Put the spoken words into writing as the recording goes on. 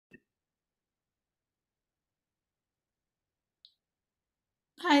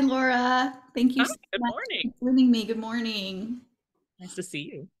Hi, Laura. Thank you Hi, so good much morning. for joining me. Good morning. Nice to see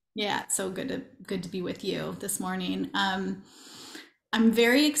you. Yeah, it's so good to be with you this morning. I'm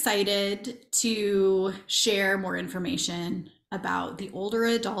very excited to share more information about the older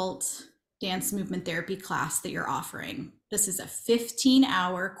adult dance movement therapy class that you're offering. This is a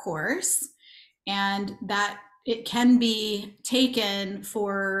 15-hour course, and that it can be taken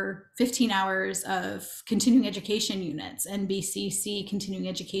for 15 hours of continuing education units, NBCC continuing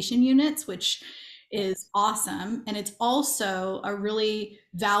education units, which is awesome. And it's also a really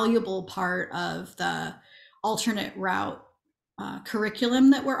valuable part of the alternate route curriculum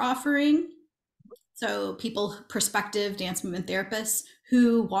that we're offering. So, people, prospective dance movement therapists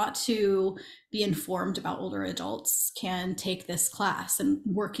who want to be informed about older adults can take this class and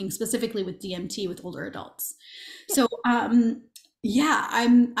working specifically with DMT with older adults. So, yeah,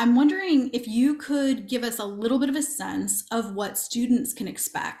 I'm wondering if you could give us a little bit of a sense of what students can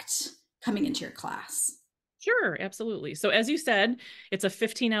expect coming into your class. Sure, absolutely. So as you said, it's a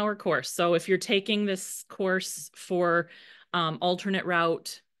 15-hour course. So if you're taking this course for alternate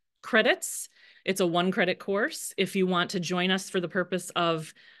route credits, it's a 1 credit course. If you want to join us for the purpose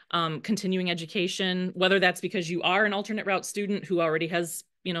of continuing education, whether that's because you are an alternate route student who already has,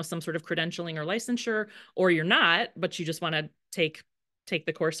 some sort of credentialing or licensure, or you're not, but you just want to take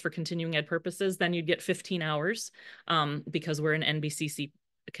the course for continuing ed purposes, then you'd get 15 hours because we're an NBCC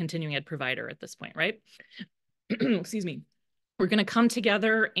continuing ed provider at this point, right? Excuse me. We're going to come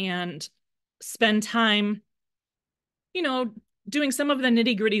together and spend time, you know, doing some of the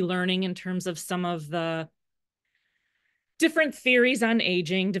nitty gritty learning in terms of some of the different theories on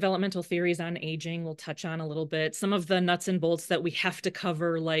aging, developmental theories on aging. We'll touch on a little bit. Some of the nuts and bolts that we have to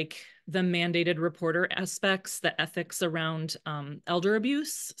cover, like the mandated reporter aspects, the ethics around elder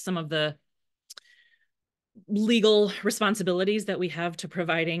abuse, some of the legal responsibilities that we have to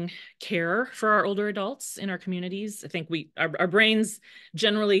providing care for our older adults in our communities. I think our brains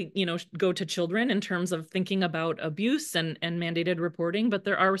generally, go to children in terms of thinking about abuse and mandated reporting, but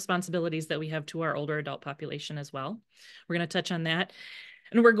there are responsibilities that we have to our older adult population as well. We're going to touch on that.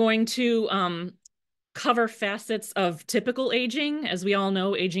 And we're going to cover facets of typical aging. As we all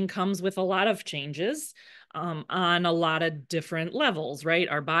know, aging comes with a lot of changes on a lot of different levels, right?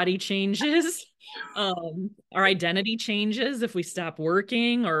 Our body changes, our identity changes if we stop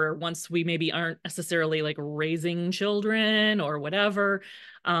working, or once we maybe aren't necessarily like raising children or whatever.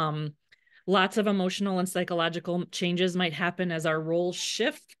 Lots of emotional and psychological changes might happen as our roles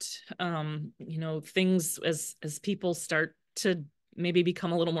shift. Things as people start to maybe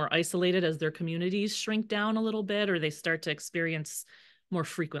become a little more isolated as their communities shrink down a little bit, or they start to experience more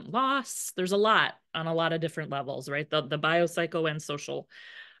frequent loss. There's a lot on a lot of different levels, right? The biopsycho and social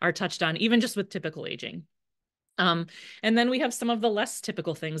are touched on, even just with typical aging. And then we have some of the less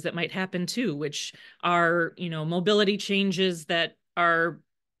typical things that might happen too, which are, mobility changes that are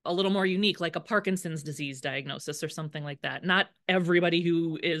a little more unique, like a Parkinson's disease diagnosis or something like that. Not everybody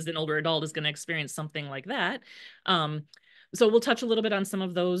who is an older adult is going to experience something like that. So we'll touch a little bit on some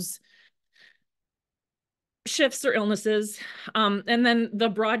of those shifts or illnesses. And then the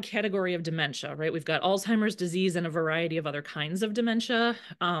broad category of dementia, right? We've got Alzheimer's disease and a variety of other kinds of dementia.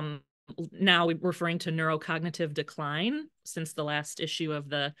 Now we're referring to neurocognitive decline since the last issue of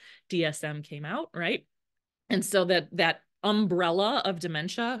the DSM came out, right? And so that umbrella of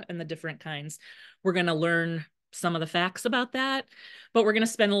dementia and the different kinds, we're going to learn some of the facts about that, but we're going to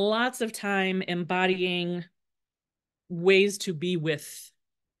spend lots of time embodying ways to be with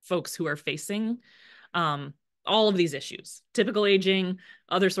folks who are facing all of these issues, typical aging,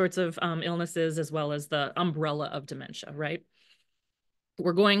 other sorts of illnesses, as well as the umbrella of dementia, right?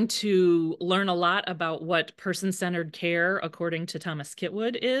 We're going to learn a lot about what person-centered care, according to Thomas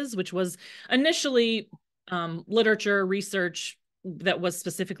Kitwood, is, which was initially literature, research that was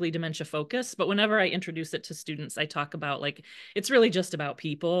specifically dementia focused. But whenever I introduce it to students, I talk about like, it's really just about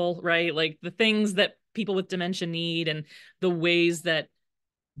people, right? Like the things that people with dementia need and the ways that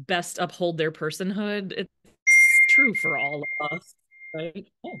best uphold their personhood. It's true for all of us, right?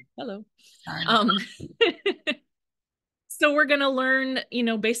 Oh, hello. Sorry. Um, So we're going to learn,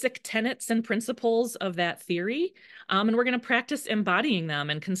 basic tenets and principles of that theory. And we're going to practice embodying them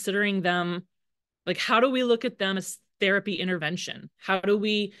and considering them, like, how do we look at them as therapy intervention? How do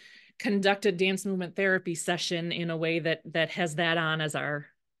we conduct a dance movement therapy session in a way that has that on as our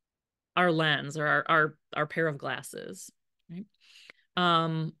lens or our pair of glasses, right?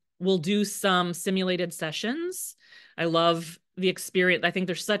 We'll do some simulated sessions. I love the experience. I think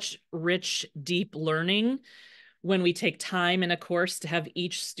there's such rich, deep learning when we take time in a course to have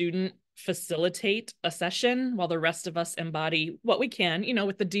each student facilitate a session while the rest of us embody what we can,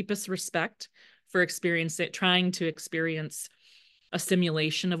 with the deepest respect for trying to experience a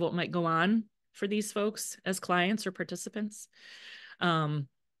simulation of what might go on for these folks as clients or participants.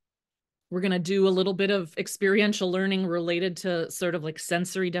 We're going to do a little bit of experiential learning related to sort of like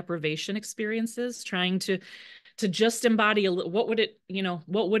sensory deprivation experiences, trying to just embody what would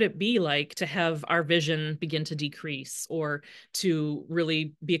it be like to have our vision begin to decrease, or to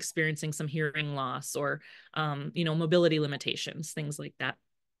really be experiencing some hearing loss, or mobility limitations, things like that.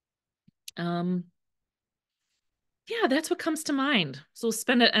 Yeah, that's what comes to mind. So we'll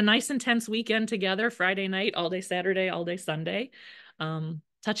spend a nice intense weekend together, Friday night, all day Saturday, all day Sunday,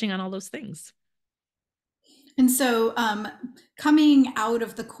 touching on all those things. And so, coming out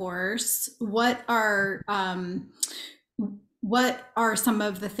of the course, what are some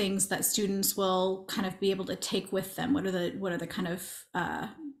of the things that students will kind of be able to take with them? What are the kind of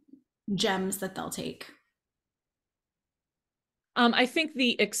gems that they'll take? I think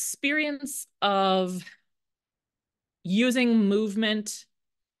the experience of using movement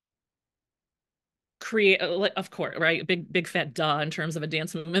of course, right? Big fat duh in terms of a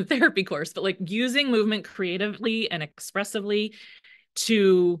dance movement therapy course, but like using movement creatively and expressively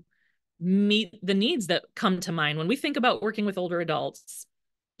to meet the needs that come to mind. When we think about working with older adults,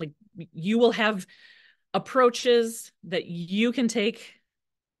 like, you will have approaches that you can take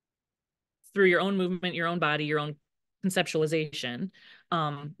through your own movement, your own body, your own conceptualization,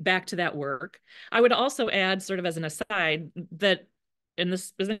 back to that work. I would also add, sort of as an aside, that, and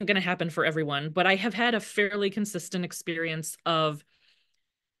this isn't going to happen for everyone, but I have had a fairly consistent experience of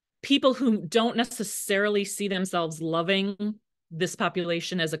people who don't necessarily see themselves loving this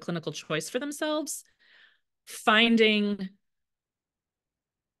population as a clinical choice for themselves, finding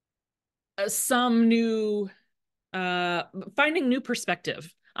finding new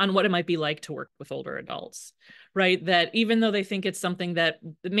perspective on what it might be like to work with older adults, right? That even though they think it's something that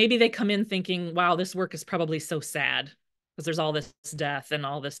maybe they come in thinking, wow, this work is probably so sad because there's all this death and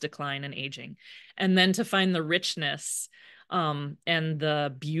all this decline and aging. And then to find the richness and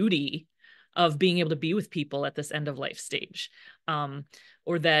the beauty of being able to be with people at this end of life stage.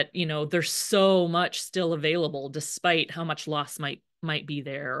 Or that, there's so much still available despite how much loss might be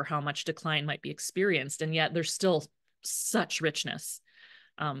there, or how much decline might be experienced. And yet there's still such richness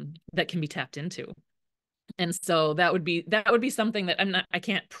that can be tapped into. And so that would be something that I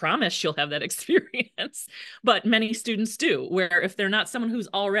can't promise you'll have that experience, but many students do, where if they're not someone who's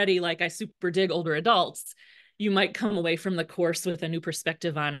already like, I super dig older adults, you might come away from the course with a new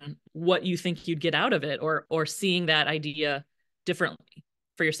perspective on what you think you'd get out of it, or seeing that idea differently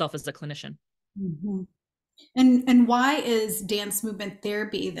for yourself as a clinician. Mm-hmm. And why is dance movement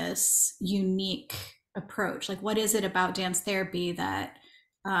therapy this unique approach? Like, what is it about dance therapy that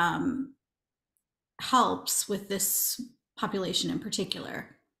helps with this population in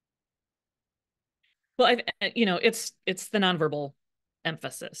particular? Well, it's the nonverbal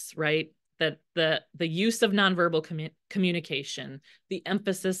emphasis, right? That the use of nonverbal communication, the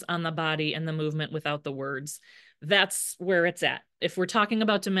emphasis on the body and the movement without the words, that's where it's at. If we're talking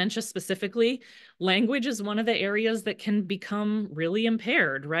about dementia specifically, language is one of the areas that can become really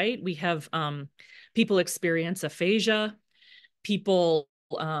impaired, right? We have people experience aphasia. People,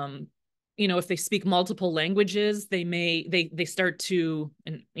 if they speak multiple languages, they start to,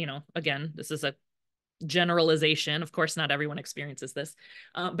 and again, this is a generalization. Of course, not everyone experiences this.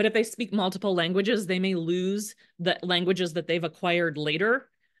 But if they speak multiple languages, they may lose the languages that they've acquired later.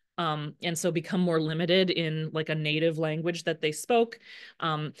 And so become more limited in like a native language that they spoke.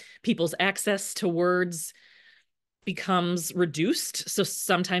 People's access to words becomes reduced. So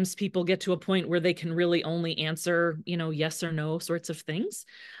sometimes people get to a point where they can really only answer, yes or no sorts of things.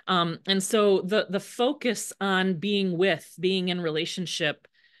 And so the focus on being in relationship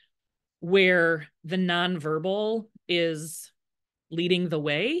where the nonverbal is leading the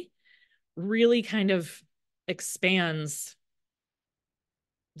way really kind of expands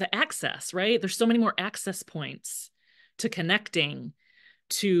the access, right? There's so many more access points to connecting,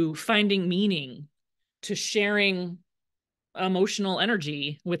 to finding meaning, to sharing emotional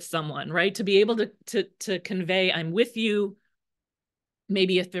energy with someone, right? To be able to convey, I'm with you.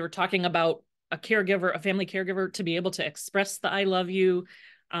 Maybe if they were talking about a caregiver, a family caregiver, to be able to express the I love you,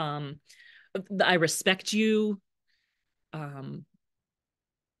 I respect you,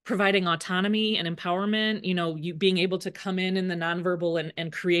 providing autonomy and empowerment, you being able to come in the nonverbal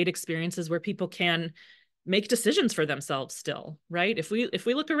and create experiences where people can make decisions for themselves still, right? If we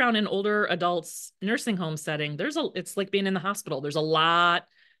look around in older adults nursing home setting, it's like being in the hospital. There's a lot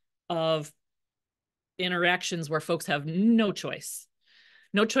of interactions where folks have no choice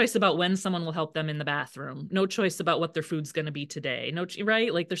no choice about when someone will help them in the bathroom, no choice about what their food's going to be today, no,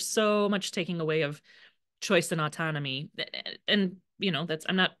 right? Like there's so much taking away of choice and autonomy. And, you know, that's,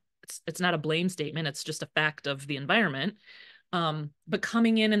 I'm not, it's not a blame statement. It's just a fact of the environment. But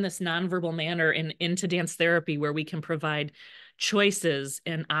coming in this nonverbal manner and into dance therapy where we can provide choices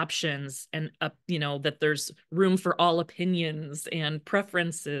and options and, you know, that there's room for all opinions and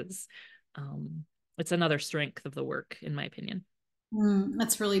preferences. It's another strength of the work, in my opinion.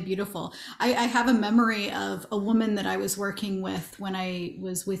 That's really beautiful. I have a memory of a woman that I was working with when I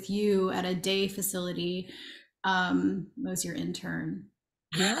was with you at a day facility. Was your intern.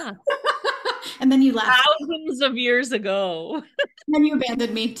 Yeah. And then you left. Thousands of years ago. And then you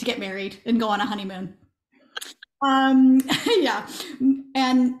abandoned me to get married and go on a honeymoon. Yeah.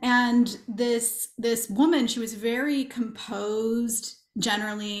 And this woman, she was very composed,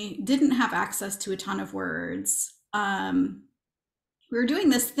 generally, didn't have access to a ton of words. We were doing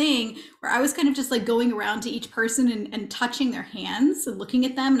this thing where I was kind of just like going around to each person and touching their hands and looking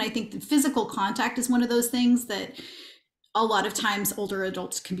at them. And I think the physical contact is one of those things that a lot of times older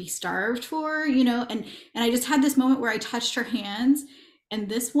adults can be starved for, you know, and I just had this moment where I touched her hands, and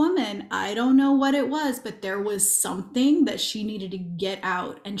this woman, I don't know what it was, but there was something that she needed to get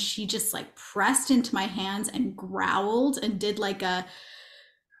out, and she just like pressed into my hands and growled and did like a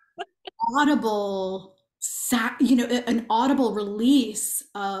audible you know, an audible release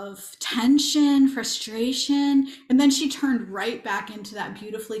of tension, frustration, and then she turned right back into that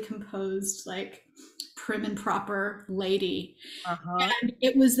beautifully composed, like prim and proper lady. And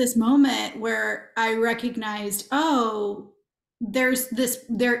it was this moment where I recognized, oh, there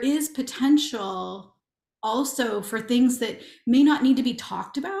is potential also for things that may not need to be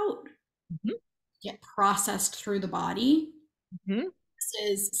talked about, get processed through the body. This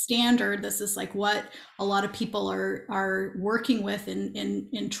is standard. This is like what a lot of people are working with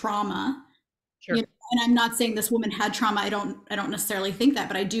in trauma. Sure. You know, and I'm not saying this woman had trauma. I don't necessarily think that,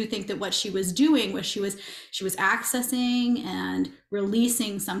 but I do think that what she was doing was she was accessing and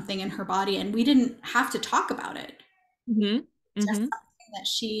releasing something in her body, and we didn't have to talk about it. Just something that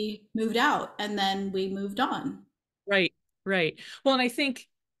she moved out, and then we moved on. Right, right. Well, and I think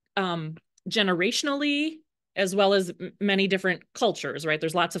generationally, as well as many different cultures, right?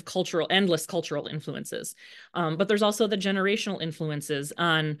 There's lots of endless cultural influences. But there's also the generational influences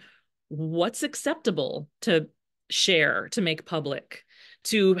on what's acceptable to share, to make public,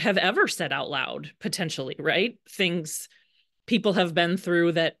 to have ever said out loud, potentially, right? Things people have been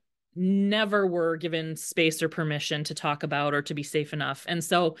through that never were given space or permission to talk about or to be safe enough. And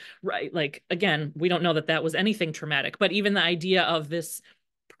so, right, like, again, we don't know that that was anything traumatic, but even the idea of this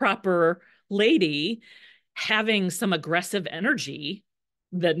proper lady having some aggressive energy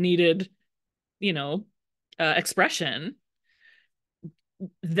that needed, you know, expression,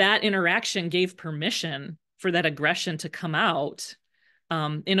 that interaction gave permission for that aggression to come out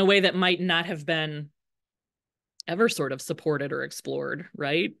in a way that might not have been ever sort of supported or explored,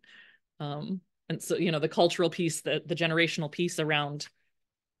 right? And so, you know, the cultural piece, the generational piece around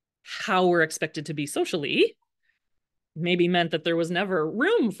how we're expected to be socially maybe meant that there was never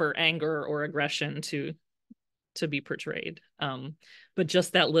room for anger or aggression to be portrayed. But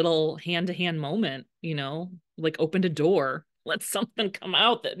just that little hand-to-hand moment, you know, like opened a door, let something come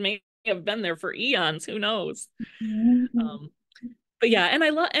out that may have been there for eons, who knows? But yeah, and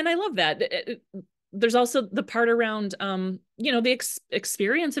I love that. There's also the part around, you know, the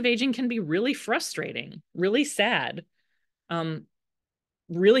experience of aging can be really frustrating, really sad,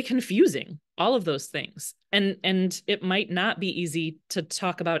 really confusing, all of those things. And it might not be easy to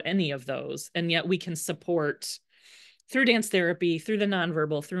talk about any of those. And yet we can support through dance therapy, through the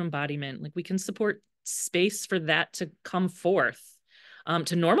nonverbal, through embodiment, like we can support space for that to come forth,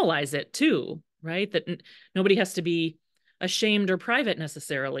 to normalize it too, right? That nobody has to be ashamed or private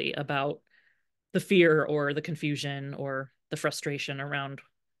necessarily about the fear or the confusion or the frustration around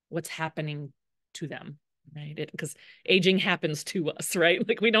what's happening to them, right? Because aging happens to us, right?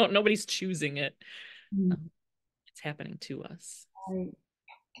 Like nobody's choosing it. It's happening to us. Right.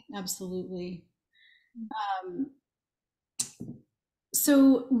 Absolutely.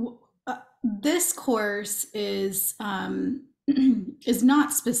 So this course is is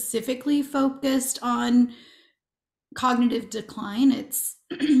not specifically focused on cognitive decline. It's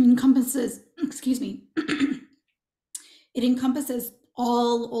encompasses, excuse me, it encompasses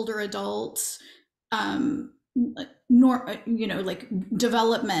all older adults, you know, like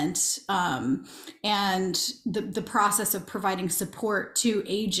development, and the process of providing support to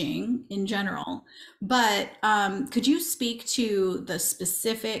aging in general. But could you speak to the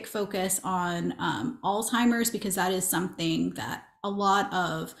specific focus on Alzheimer's, because that is something that a lot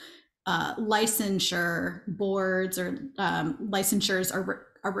of licensure boards or licensures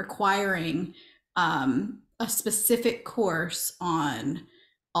are requiring a specific course on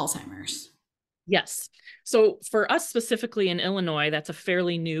Alzheimer's. Yes. So for us specifically in Illinois, that's a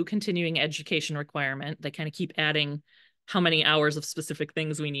fairly new continuing education requirement. They kind of keep adding how many hours of specific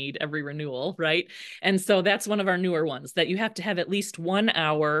things we need every renewal, right? And so that's one of our newer ones, that you have to have at least 1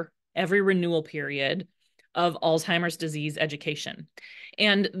 hour every renewal period of Alzheimer's disease education.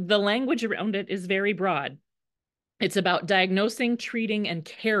 And the language around it is very broad. It's about diagnosing, treating, and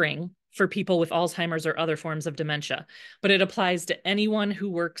caring for people with Alzheimer's or other forms of dementia, but it applies to anyone who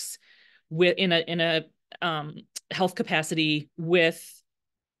works in a health capacity with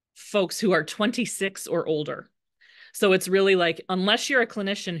folks who are 26 or older. So it's really like, unless you're a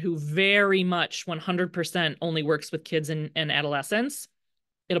clinician who very much 100% only works with kids and adolescents,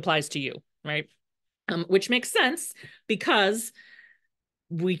 it applies to you, right? Which makes sense because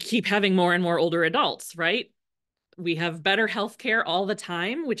we keep having more and more older adults, right? We have better healthcare all the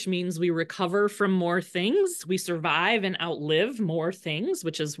time, which means we recover from more things. We survive and outlive more things,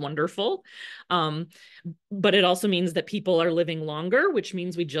 which is wonderful. But it also means that people are living longer, which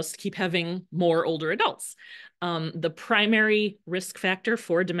means we just keep having more older adults. The primary risk factor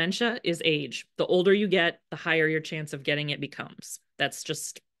for dementia is age. The older you get, the higher your chance of getting it becomes. It's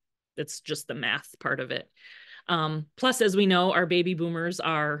just the math part of it. Plus, as we know, our baby boomers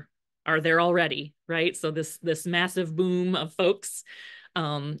are there already, right? So this massive boom of folks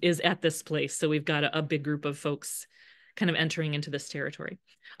is at this place. So we've got a big group of folks kind of entering into this territory.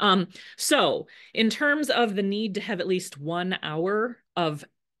 So in terms of the need to have at least 1 hour of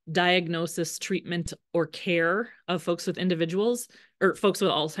diagnosis, treatment, or care of folks with individuals or folks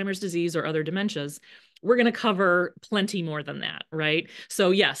with Alzheimer's disease or other dementias, we're going to cover plenty more than that, right? So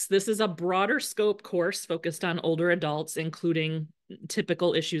yes, this is a broader scope course focused on older adults, including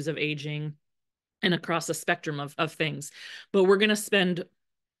typical issues of aging and across a spectrum of things. But we're going to spend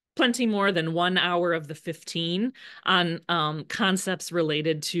plenty more than 1 hour of the 15 on concepts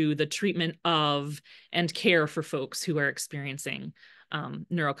related to the treatment of and care for folks who are experiencing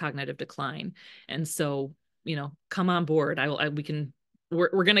neurocognitive decline. And so, come on board.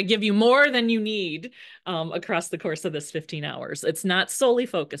 We're going to give you more than you need across the course of this 15 hours. It's not solely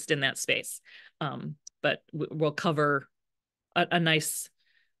focused in that space, but we'll cover a nice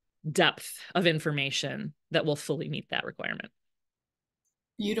depth of information that will fully meet that requirement.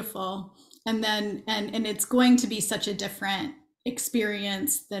 Beautiful. And then and it's going to be such a different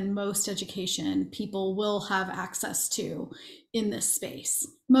experience than most education people will have access to in this space.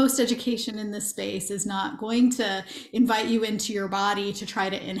 Most education in this space is not going to invite you into your body to try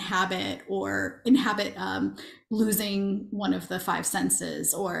to inhabit losing one of the five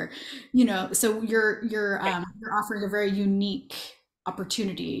senses, or so you're offering a very unique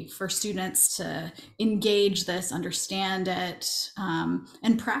opportunity for students to engage this, understand it,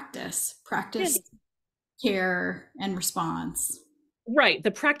 and practice care and response. Right.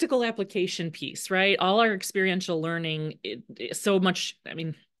 The practical application piece, right? All our experiential learning, so much, I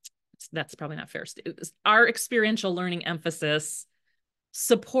mean, that's probably not fair. Our experiential learning emphasis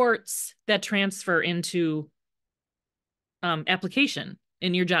supports that transfer into application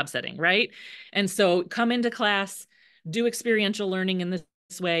in your job setting, right? And so come into class, do experiential learning in this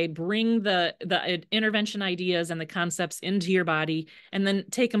way, bring the intervention ideas and the concepts into your body, and then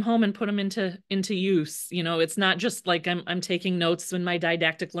take them home and put them into use. It's not just like I'm taking notes in my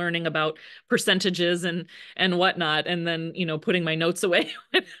didactic learning about percentages and whatnot, and then putting my notes away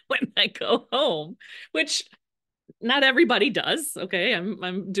when I go home, which not everybody does. Okay.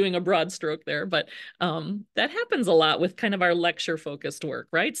 I'm doing a broad stroke there, but that happens a lot with kind of our lecture focused work,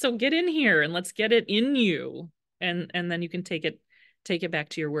 right? So get in here and let's get it in you. And then you can take it back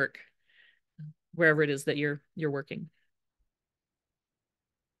to your work, wherever it is that you're working.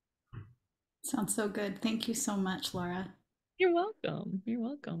 Sounds so good. Thank you so much, Laura. You're welcome. You're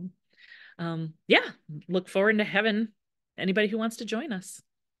welcome. Yeah, look forward to having anybody who wants to join us.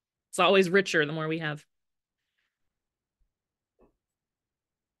 It's always richer the more we have.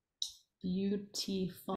 Beautiful.